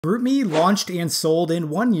GroupMe launched and sold in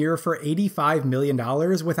 1 year for $85 million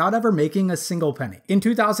without ever making a single penny. In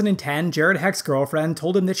 2010, Jared Heck's girlfriend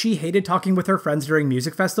told him that she hated talking with her friends during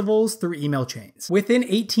music festivals through email chains. Within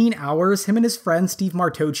 18 hours, him and his friend Steve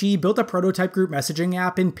Martocci built a prototype group messaging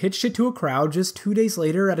app and pitched it to a crowd just 2 days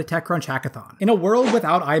later at a TechCrunch hackathon. In a world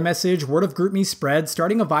without iMessage, word of GroupMe spread,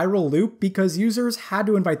 starting a viral loop because users had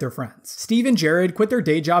to invite their friends. Steve and Jared quit their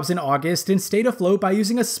day jobs in August and stayed afloat by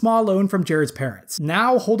using a small loan from Jared's parents.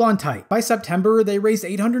 Now, hold on tight. By September, they raised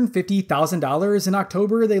 $850,000. In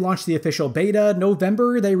October, they launched the official beta.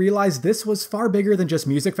 November, they realized this was far bigger than just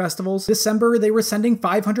music festivals. December, they were sending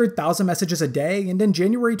 500,000 messages a day, and in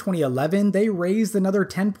January 2011, they raised another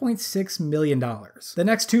 $10.6 million. The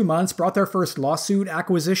next 2 months brought their first lawsuit,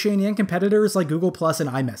 acquisition, and competitors like Google Plus and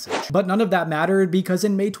iMessage. But none of that mattered because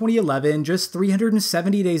in May 2011, just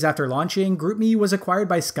 370 days after launching, GroupMe was acquired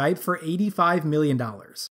by Skype for $85 million.